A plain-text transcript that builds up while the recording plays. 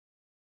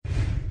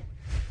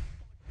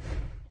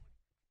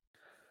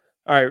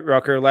All right,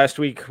 Rucker. Last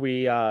week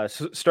we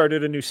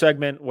started a new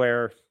segment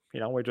where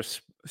we're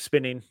just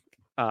spinning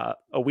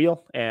a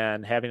wheel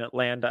and having it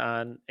land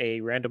on a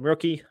random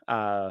rookie.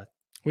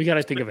 We got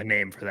to think of a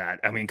name for that.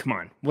 I mean, come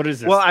on. What is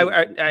this?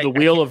 Well, the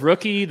wheel of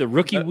rookie, the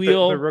rookie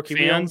wheel. The rookie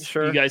fans, wheel,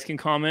 sure. You guys can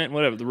comment.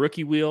 Whatever, the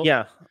rookie wheel.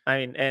 Yeah, I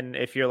mean, and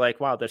if you're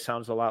like, wow, this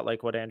sounds a lot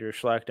like what Andrew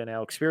Schlecht and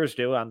Alex Spears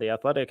do on the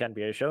Athletic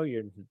NBA show,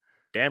 you're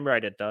damn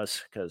right it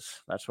does,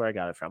 because that's where I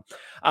got it from.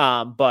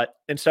 But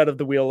instead of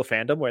the wheel of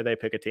fandom where they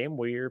pick a team,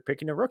 we're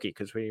picking a rookie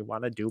because we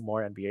want to do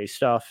more NBA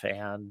stuff.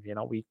 And,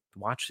 we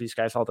watch these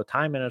guys all the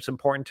time, and it's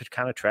important to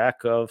kind of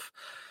track of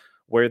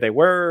where they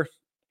were,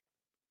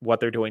 what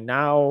they're doing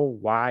now,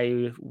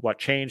 why, what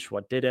changed,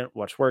 what didn't,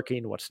 what's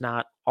working, what's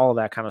not, all of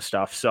that kind of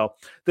stuff. So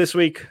this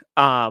week,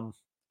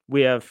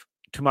 we have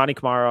Toumani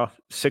Camara,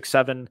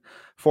 6'7"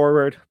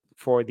 forward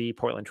for the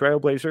Portland Trail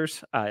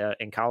Blazers.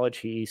 In college,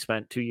 he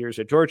spent 2 years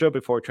at Georgia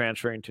before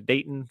transferring to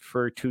Dayton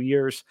for 2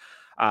 years.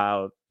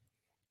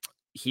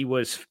 He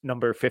was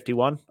number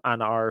 51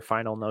 on our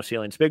final No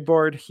Ceilings big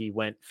board. He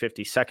went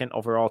 52nd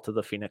overall to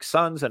the Phoenix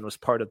Suns and was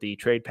part of the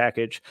trade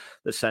package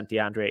that sent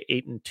DeAndre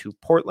Ayton to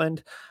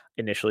Portland.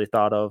 Initially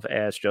thought of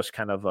as just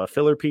kind of a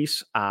filler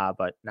piece,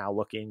 but now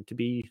looking to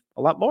be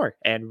a lot more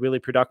and really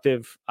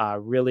productive,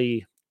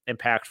 really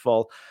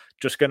impactful.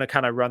 Just going to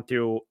kind of run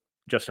through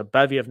just a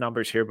bevy of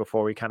numbers here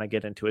before we kind of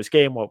get into his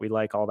game, what we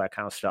like, all that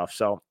kind of stuff.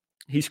 So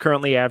he's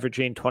currently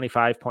averaging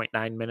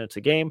 25.9 minutes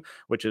a game,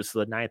 which is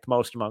the 9th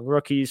most among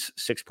rookies,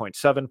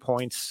 6.7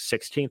 points,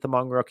 16th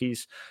among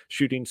rookies,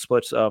 shooting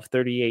splits of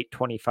 38,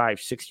 25,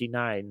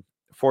 69,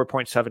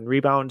 4.7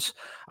 rebounds,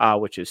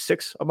 which is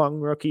 6th among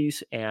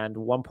rookies, and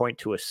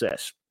 1.2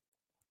 assists.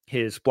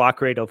 His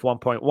block rate of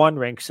 1.1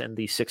 ranks in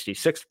the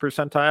 66th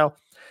percentile.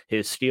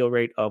 His steal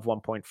rate of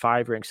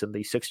 1.5 ranks in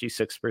the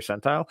 66th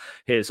percentile.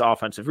 His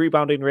offensive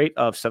rebounding rate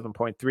of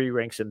 7.3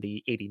 ranks in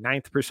the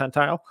 89th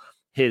percentile.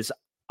 His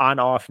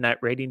on-off net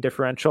rating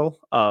differential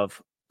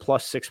of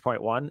plus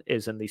 6.1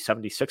 is in the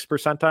 76th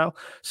percentile.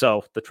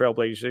 So the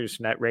Trailblazers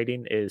net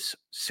rating is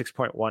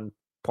 6.1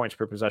 points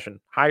per possession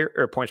higher,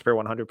 or points per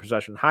 100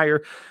 possession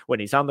higher when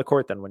he's on the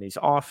court than when he's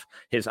off.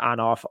 His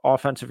on-off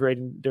offensive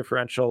rating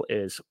differential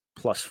is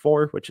plus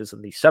 4, which is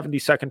in the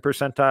 72nd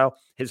percentile.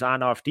 His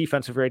on-off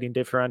defensive rating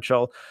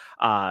differential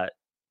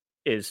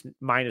is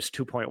minus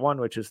 2.1,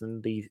 which is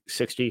in the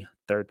 63rd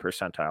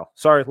percentile.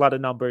 Sorry, a lot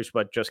of numbers,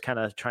 but just kind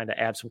of trying to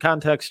add some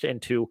context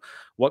into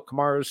what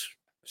Kamara's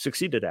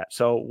succeeded at.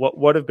 So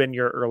what have been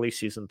your early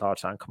season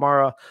thoughts on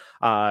Camara,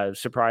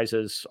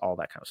 surprises, all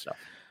that kind of stuff?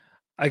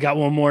 I got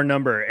one more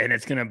number, and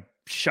it's going to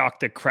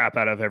shock the crap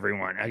out of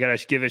everyone. I got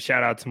to give a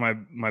shout out to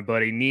my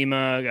buddy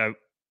Nima.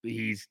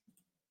 He's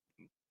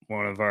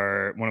one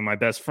of my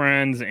best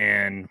friends,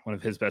 and one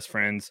of his best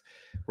friends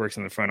works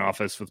in the front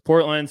office with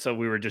Portland. So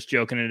we were just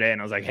joking today,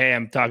 and I was like, hey,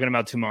 I'm talking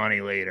about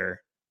Toumani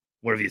later.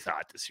 What have you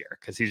thought this year?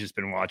 Because he's just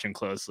been watching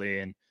closely,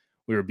 and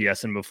we were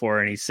BSing before,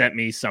 and he sent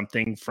me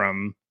something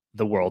from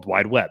the World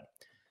Wide Web.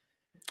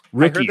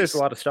 Rookies. I heard there's a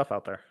lot of stuff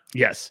out there.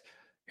 Yes.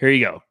 Here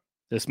you go.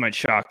 This might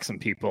shock some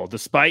people.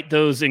 Despite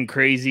those in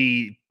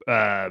crazy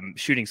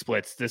shooting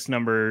splits, this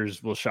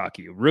numbers will shock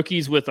you.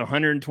 Rookies with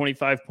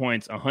 125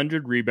 points,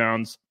 100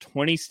 rebounds,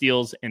 20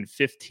 steals, and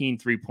 15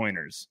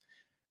 three-pointers.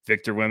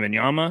 Victor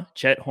Wembanyama,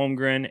 Chet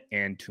Holmgren,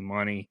 and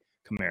Toumani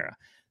Camara.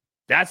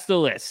 That's the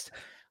list.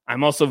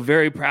 I'm also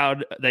very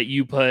proud that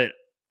you put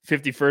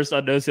 51st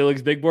on No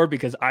Ceilings big board,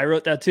 because I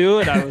wrote that too,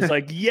 and I was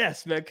like,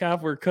 yes,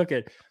 Metcalf, we're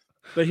cooking.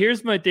 But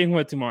here's my thing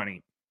with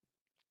Toumani.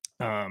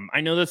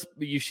 I know this,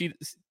 you see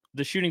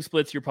the shooting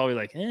splits, you're probably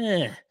like,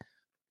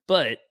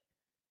 but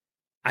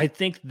I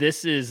think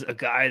this is a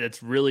guy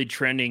that's really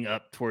trending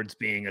up towards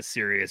being a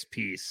serious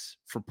piece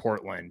for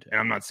Portland. And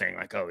I'm not saying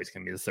like, oh, he's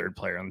going to be the third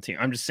player on the team.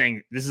 I'm just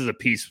saying this is a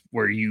piece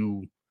where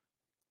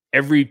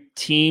every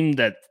team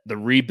that the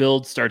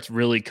rebuild starts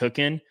really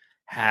cooking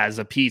has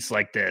a piece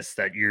like this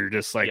that you're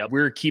just like,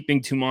 We're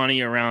keeping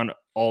Toumani around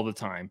all the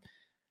time.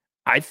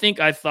 I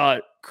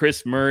thought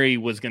Chris Murray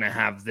was going to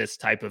have this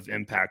type of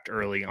impact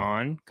early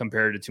on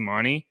compared to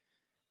Toumani.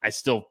 I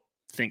still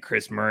think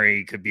Chris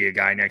Murray could be a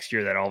guy next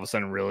year that all of a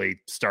sudden really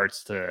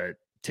starts to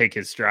take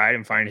his stride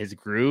and find his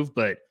groove.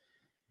 But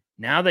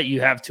now that you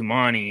have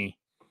Toumani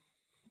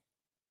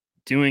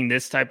doing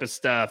this type of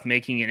stuff,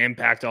 making an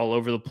impact all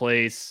over the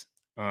place,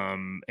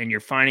 and you're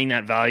finding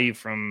that value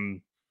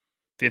from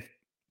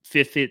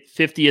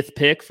 50th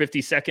pick,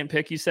 52nd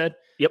pick, you said?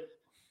 Yep.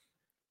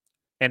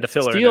 And a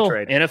filler in a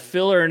trade. And a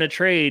filler in a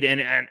trade.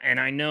 And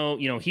I know,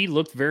 he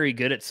looked very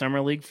good at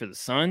Summer League for the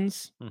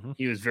Suns. Mm-hmm.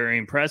 He was very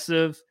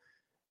impressive.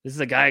 This is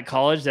a guy at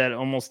college that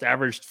almost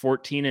averaged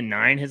 14 and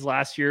 9 his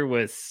last year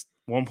with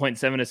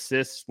 1.7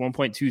 assists,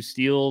 1.2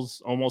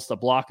 steals, almost a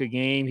block a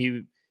game.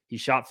 He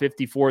shot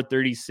 54,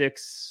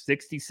 36,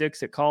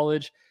 66 at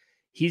college.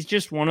 He's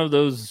just one of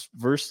those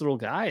versatile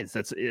guys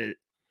that's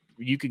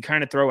you could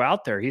kind of throw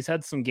out there. He's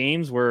had some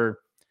games where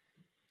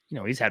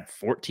he's had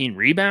 14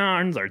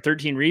 rebounds or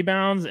 13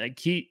 rebounds.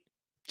 He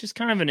just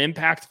kind of an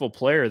impactful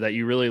player that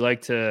you really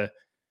like to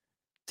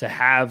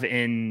have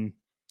in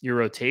your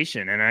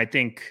rotation. And I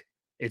think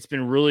It's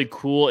been really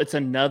cool. It's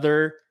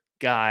another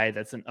guy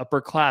that's an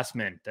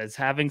upperclassman that's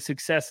having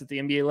success at the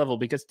NBA level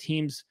because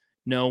teams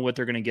know what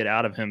they're going to get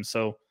out of him.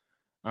 So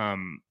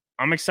I'm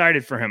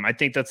excited for him. I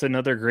think that's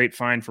another great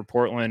find for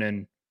Portland,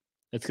 and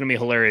it's going to be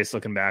hilarious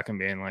looking back and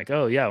being like,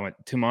 oh yeah, when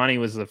Toumani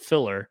was the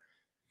filler,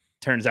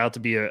 turns out to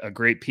be a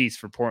great piece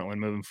for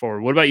Portland moving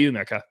forward. What about you,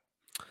 Mecca?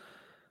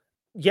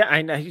 Yeah,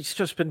 I know he's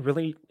just been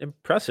really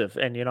impressive.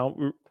 And,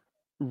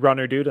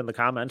 Runner Dude in the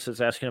comments is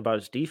asking about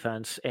his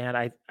defense. And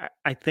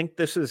I think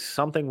this is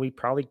something we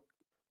probably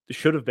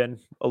should have been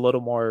a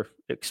little more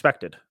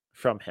expected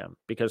from him,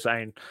 because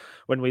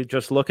when we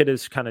just look at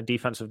his kind of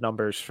defensive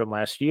numbers from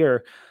last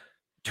year,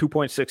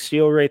 2.6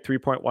 steal rate,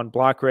 3.1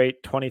 block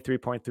rate,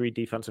 23.3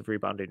 defensive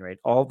rebounding rate.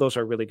 All of those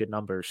are really good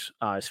numbers,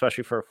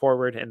 especially for a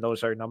forward. And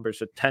those are numbers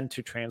that tend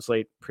to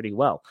translate pretty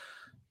well.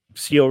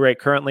 Steal rate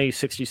currently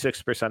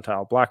 66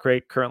 percentile, block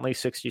rate currently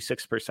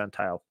 66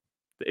 percentile.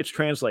 It's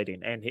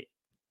translating. And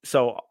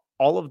so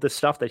all of the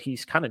stuff that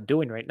he's kind of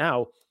doing right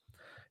now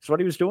is what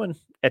he was doing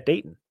at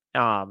Dayton.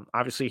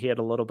 Obviously he had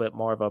a little bit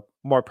more of a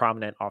more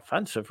prominent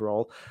offensive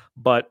role,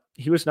 but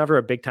he was never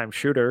a big time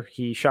shooter.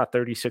 He shot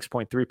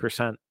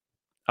 36.3%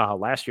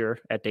 last year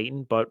at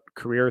Dayton, but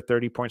career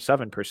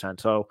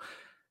 30.7%. So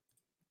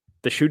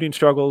the shooting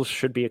struggles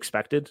should be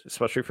expected,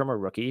 especially from a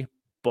rookie.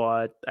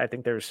 But I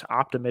think there's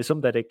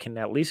optimism that it can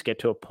at least get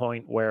to a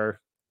point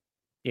where,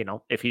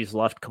 if he's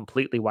left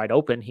completely wide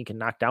open, he can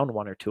knock down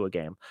one or two a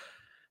game.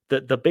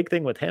 The big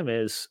thing with him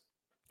is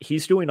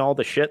he's doing all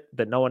the shit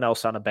that no one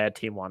else on a bad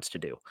team wants to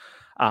do.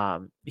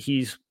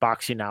 He's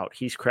boxing out,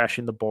 he's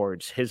crashing the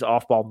boards, his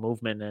off-ball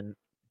movement. And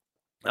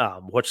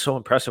what's so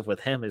impressive with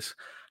him is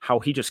how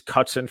he just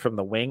cuts in from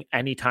the wing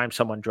anytime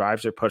someone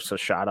drives or puts a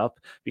shot up,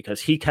 because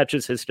he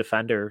catches his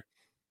defender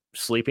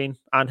sleeping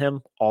on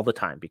him all the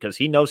time, because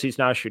he knows he's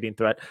not a shooting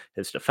threat.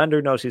 His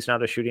defender knows he's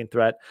not a shooting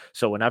threat.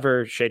 So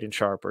whenever Shaedon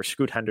Sharpe or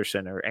Scoot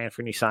Henderson or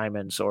Anthony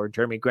Simons or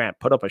Jeremy Grant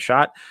put up a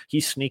shot,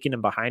 he's sneaking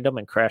in behind them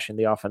and crashing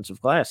the offensive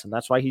glass. And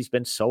that's why he's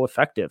been so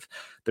effective.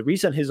 The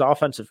reason his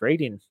offensive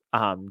rating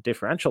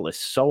differential is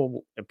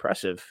so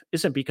impressive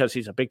isn't because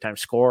he's a big time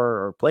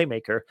scorer or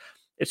playmaker.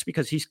 It's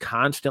because he's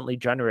constantly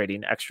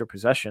generating extra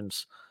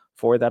possessions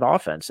for that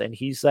offense. And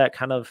he's that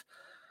kind of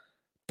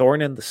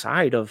thorn in the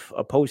side of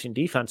opposing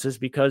defenses,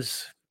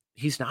 because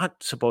he's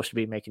not supposed to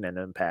be making an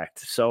impact.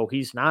 So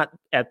he's not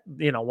at,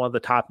 one of the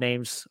top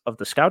names of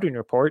the scouting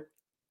report,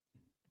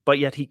 but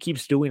yet he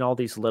keeps doing all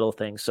these little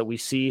things. So we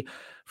see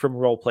from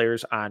role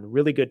players on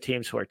really good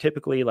teams who are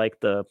typically like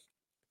the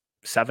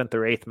 7th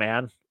or 8th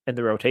man in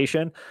the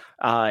rotation.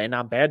 And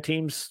on bad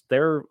teams,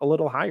 they're a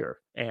little higher.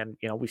 And,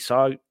 we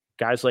saw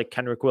guys like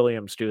Kenrick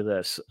Williams do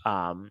this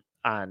on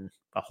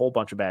a whole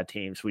bunch of bad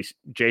teams.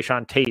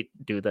 Jayshawn Tate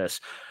do this.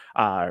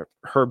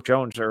 Herb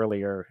Jones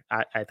earlier.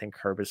 I think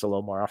Herb is a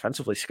little more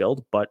offensively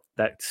skilled, but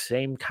that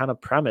same kind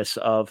of premise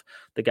of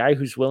the guy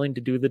who's willing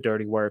to do the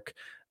dirty work,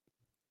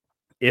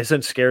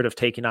 isn't scared of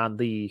taking on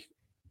the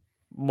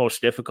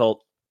most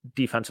difficult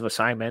defensive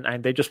assignment.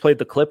 And they just played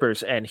the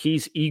Clippers, and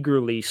he's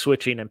eagerly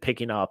switching and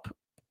picking up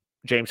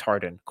James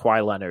Harden,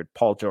 Kawhi Leonard,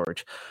 Paul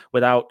George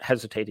without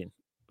hesitating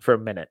for a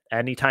minute.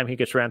 Anytime he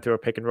gets ran through a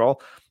pick and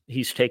roll,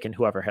 he's taking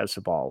whoever has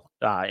the ball.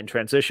 In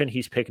transition,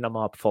 he's picking them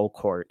up full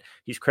court.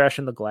 He's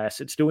crashing the glass.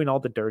 It's doing all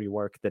the dirty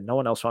work that no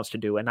one else wants to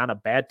do. And on a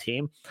bad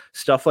team,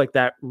 stuff like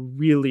that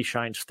really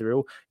shines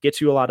through, gets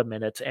you a lot of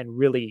minutes, and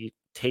really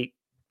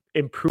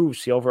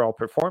improves the overall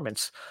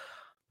performance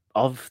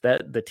of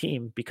the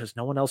team, because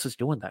no one else is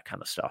doing that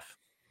kind of stuff.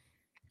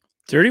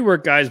 Dirty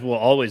work guys will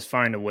always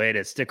find a way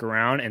to stick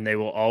around, and they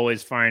will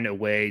always find a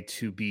way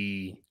to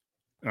be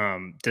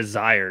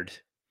desired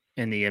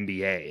in the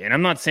NBA. And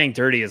I'm not saying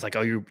dirty is like,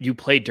 oh, you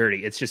play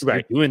dirty. It's just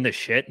right. You're doing the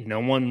shit no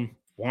one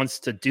wants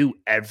to do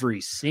every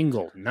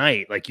single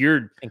night. Like,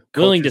 you're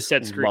willing to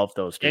set screens. Love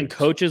those dudes. And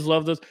coaches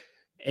love those.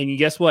 And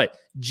guess what?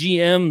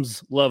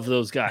 GMs love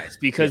those guys,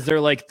 because they're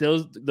like,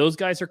 those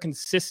guys are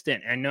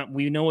consistent, and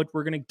we know what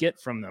we're going to get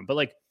from them. But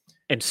like,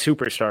 and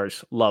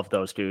superstars love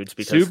those dudes,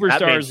 because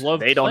superstars love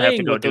they don't have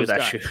to go do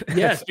that shit.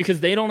 Yes, because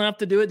they don't have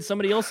to do it.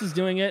 Somebody else is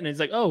doing it. And it's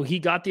like, oh, he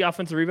got the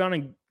offensive rebound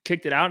and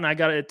kicked it out, and I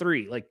got it at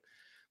 3. Like,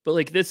 but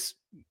like this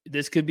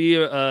could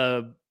be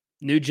a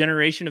new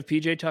generation of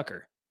PJ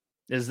Tucker.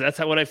 That's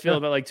what I feel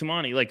about like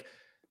Toumani. Like,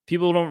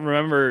 people don't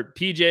remember,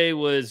 PJ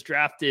was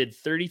drafted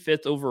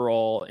 35th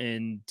overall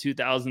in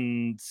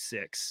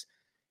 2006.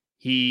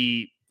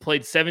 He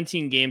played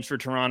 17 games for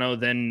Toronto,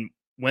 then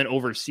went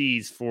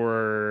overseas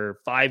for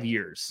 5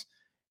 years.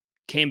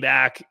 Came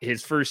back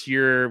his first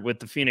year with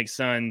the Phoenix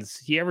Suns.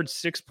 He averaged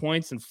 6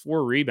 points and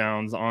 4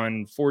 rebounds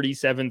on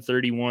 47,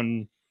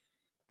 31,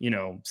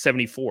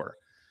 74.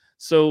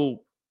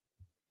 So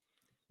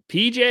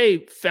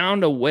PJ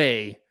found a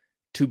way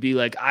to be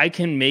like, I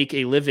can make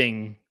a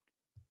living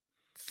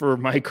for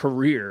my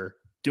career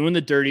doing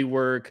the dirty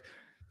work,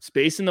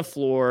 spacing the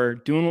floor,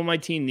 doing what my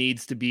team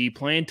needs to be,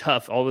 playing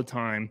tough all the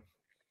time.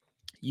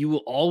 You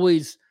will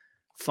always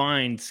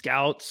find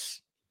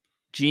scouts,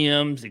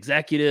 GMs,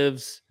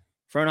 executives,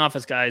 front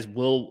office guys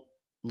will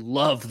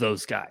love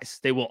those guys.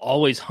 They will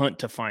always hunt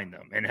to find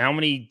them. And how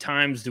many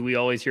times do we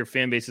always hear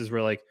fan bases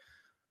where like,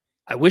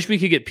 I wish we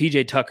could get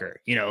PJ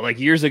Tucker, like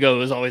years ago, it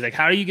was always like,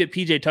 how do you get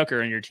PJ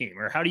Tucker on your team?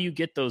 Or how do you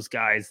get those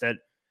guys that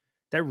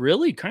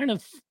really kind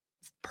of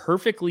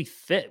perfectly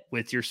fit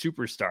with your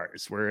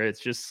superstars, where it's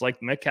just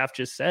like Metcalf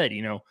just said,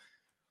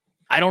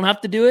 I don't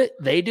have to do it.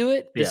 They do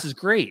it. This is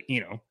great.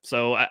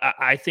 So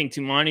I think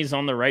Toumani's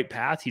on the right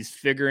path. He's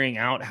figuring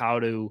out how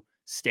to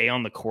stay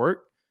on the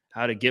court,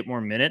 how to get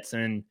more minutes.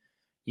 And,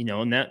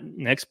 and that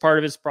next part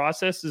of his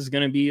process is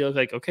going to be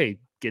like, okay,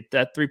 get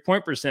that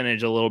 3-point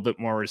percentage a little bit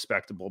more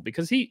respectable,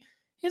 because he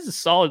has a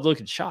solid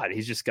looking shot.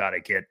 He's just got to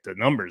get the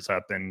numbers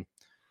up. And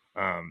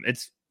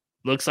it's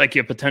looks like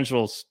a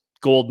potential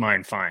gold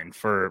mine find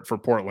for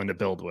Portland to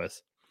build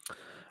with.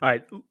 All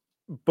right.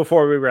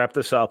 Before we wrap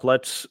this up,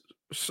 let's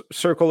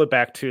circle it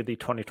back to the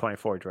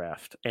 2024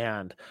 draft.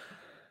 And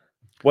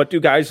what do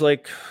guys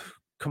like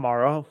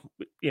Camara,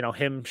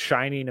 him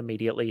shining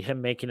immediately,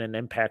 him making an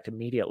impact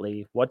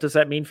immediately, what does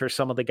that mean for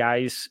some of the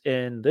guys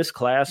in this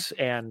class?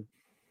 And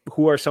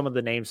who are some of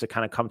the names that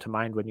kind of come to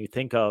mind when you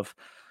think of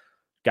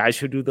guys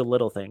who do the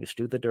little things,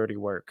 do the dirty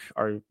work,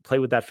 or play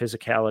with that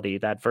physicality,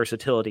 that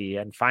versatility,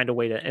 and find a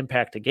way to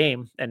impact a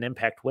game and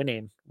impact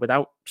winning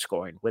without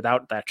scoring,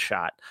 without that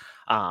shot?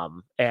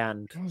 And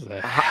that was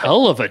a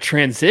hell of a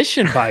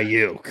transition by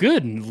you.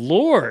 Good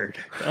Lord.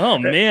 Oh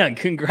man.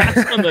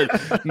 Congrats on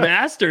the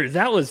Masters.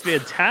 That was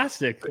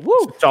fantastic. Woo.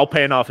 It's all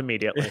paying off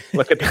immediately.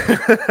 Look at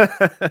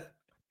that.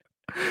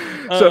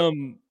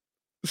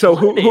 So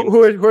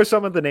who are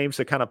some of the names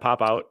that kind of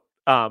pop out?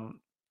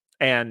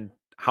 And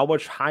how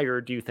much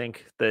higher do you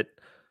think that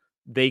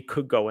they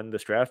could go in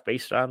this draft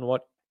based on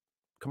what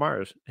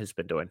Camara has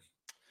been doing?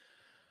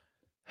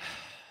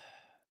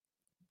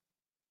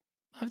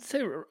 I would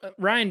say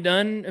Ryan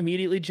Dunn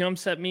immediately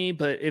jumps at me,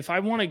 but if I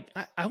want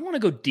to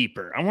go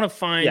deeper. I want to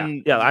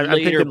find I'm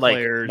thinking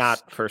players, like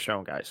not first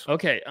round guys.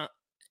 Okay,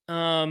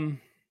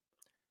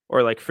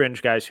 or like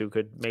fringe guys who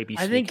could maybe.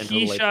 I think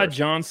Keyshawn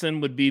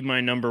Johnson would be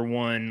my number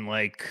one.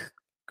 Like,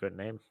 good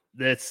name.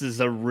 This is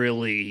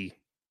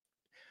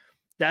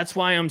that's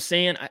why I'm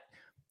saying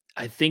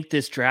I think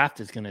this draft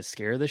is going to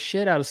scare the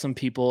shit out of some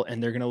people,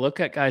 and they're going to look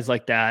at guys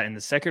like that in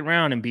the second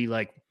round and be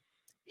like,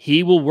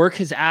 he will work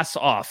his ass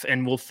off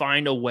and will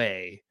find a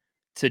way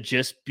to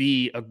just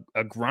be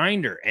a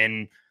grinder,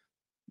 and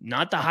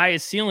not the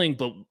highest ceiling,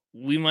 but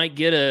we might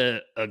get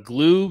a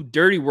glue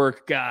dirty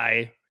work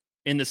guy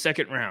in the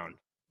second round.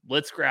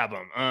 Let's grab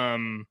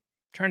him.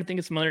 Trying to think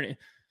of some other. I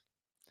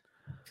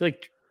feel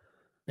like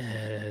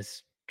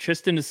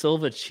Tristan Da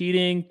Silva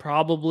cheating,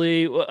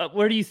 probably.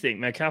 What do you think,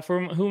 Metcalf?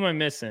 Who am I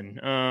missing?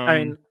 I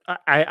mean,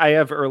 I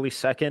have early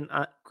second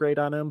grade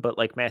on him, but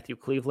like Matthew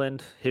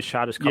Cleveland, his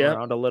shot has come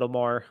around a little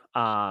more.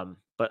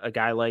 But a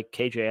guy like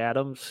KJ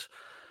Adams,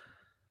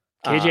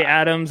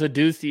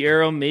 Adeuce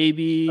Thiero,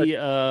 maybe.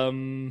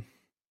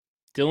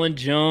 Dylan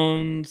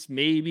Jones,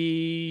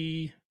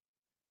 maybe.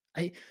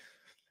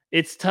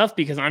 It's tough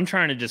because I'm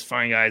trying to just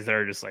find guys that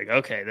are just like,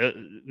 okay,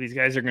 these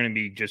guys are going to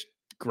be just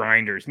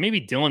grinders.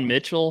 Maybe Dylan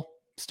Mitchell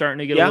starting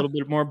to get a little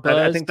bit more buzz.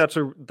 I think that's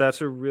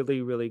a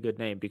really, really good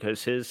name,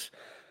 because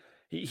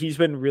he's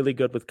been really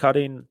good with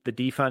cutting. The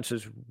defense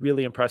is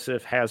really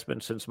impressive, has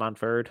been since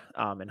Montford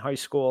in high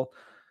school.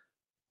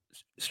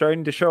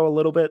 Starting to show a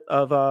little bit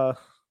of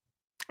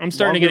I'm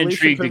starting to get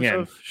intrigued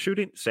again.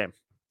 Shooting, same.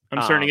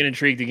 I'm starting to get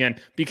intrigued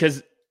again,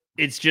 because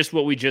it's just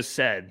what we just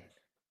said.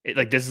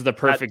 This is the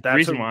perfect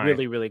reason why.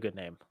 Really, really good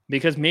name.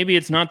 Because maybe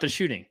it's not the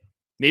shooting.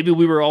 Maybe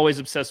we were always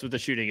obsessed with the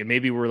shooting, and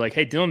maybe we're like,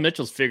 hey, Dylan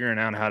Mitchell's figuring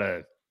out how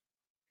to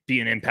be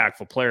an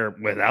impactful player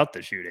without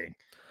the shooting.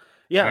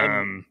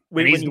 Yeah.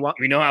 we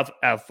know how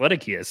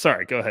athletic he is.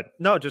 Sorry, go ahead.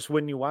 No, just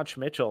when you watch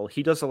Mitchell,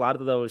 he does a lot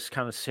of those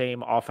kind of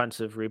same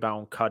offensive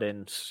rebound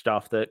cut-in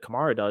stuff that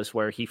Camara does,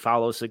 where he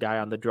follows the guy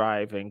on the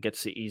drive and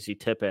gets the easy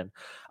tip in.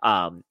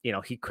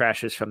 He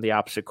crashes from the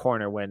opposite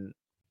corner when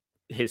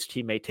his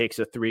teammate takes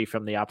a three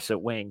from the opposite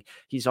wing.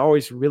 He's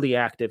always really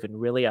active and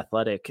really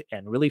athletic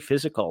and really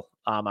physical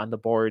on the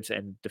boards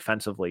and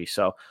defensively.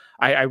 So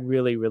I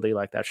really, really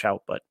like that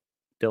shout. But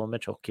Dylan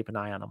Mitchell, keep an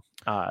eye on him.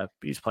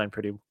 He's playing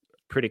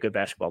pretty good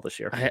basketball this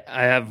year.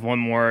 I have one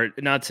more,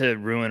 not to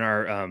ruin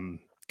our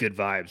good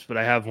vibes, but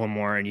I have one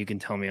more, and you can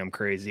tell me I'm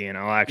crazy, and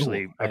I'll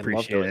actually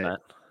appreciate it. That.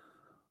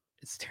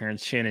 It's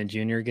Terrence Shannon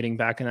Jr. getting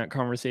back in that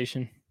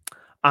conversation.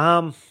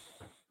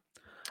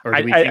 Or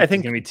do we think he's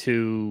going to be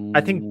too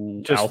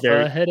just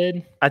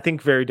alpha-headed? I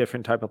think very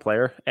different type of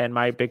player. And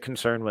my big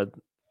concern with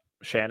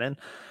Shannon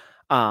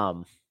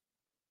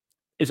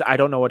is I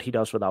don't know what he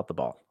does without the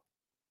ball.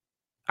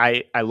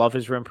 I love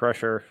his rim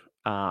pressure.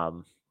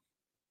 Some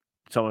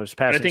of his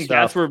passing I think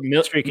stuff, that's where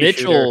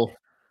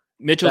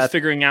Mitchell's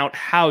figuring out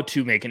how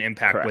to make an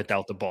impact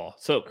without the ball.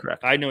 So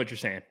correct. I know what you're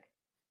saying.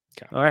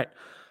 Okay.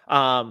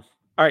 All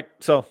right.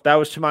 So that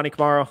was Toumani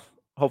Camara.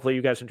 Hopefully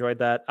you guys enjoyed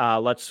that.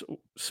 Let's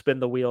spin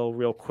the wheel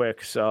real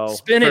quick. So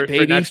spin it, baby.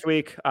 For next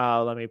week,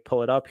 let me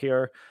pull it up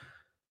here.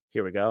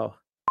 Here we go.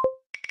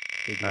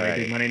 Big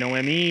money, no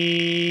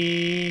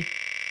Emmy.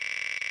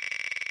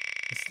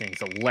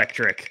 thing's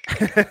electric.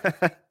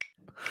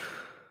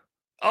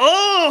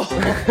 Oh,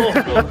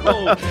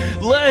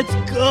 let's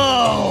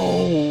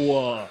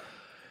go.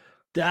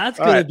 That's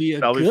going to be a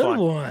good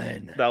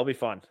one. That'll be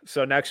fun.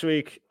 So next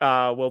week,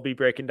 we'll be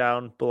breaking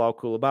down Bilal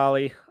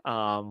Koulibaly,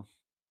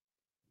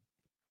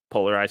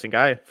 polarizing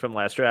guy from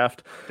last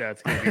draft.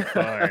 That's going to be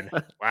fun.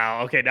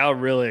 Wow. Okay. Now I'm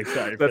really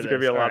excited. That's going to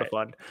be a lot of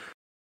fun.